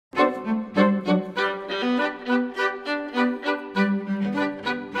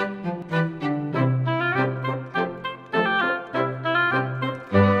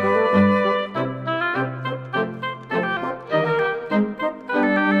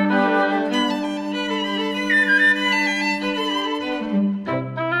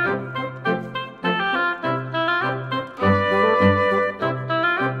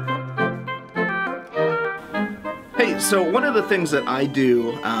So one of the things that I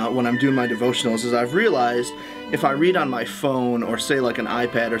do when I'm doing my devotionals is I've realized if I read on my phone or say like an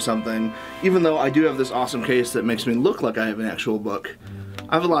iPad or something, even though I do have this awesome case that makes me look like I have an actual book,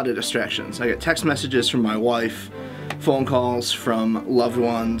 I have a lot of distractions. I get text messages from my wife, phone calls from loved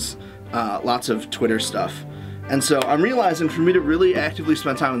ones, lots of Twitter stuff. And so I'm realizing for me to really actively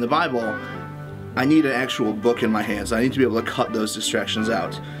spend time in the Bible, I need an actual book in my hands. I need to be able to cut those distractions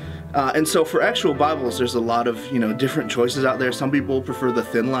out. And so for actual Bibles, there's a lot of, different choices out there. Some people prefer the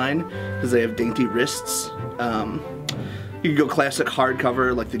thin line because they have dainty wrists. You can go classic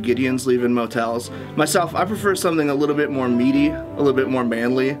hardcover like the Gideons leave in motels. Myself, I prefer something a little bit more meaty, a little bit more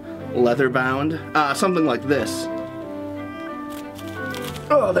manly, leather bound, something like this.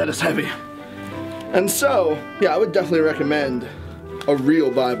 Oh, that is heavy. And so, yeah, I would definitely recommend a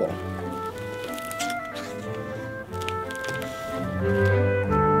real Bible.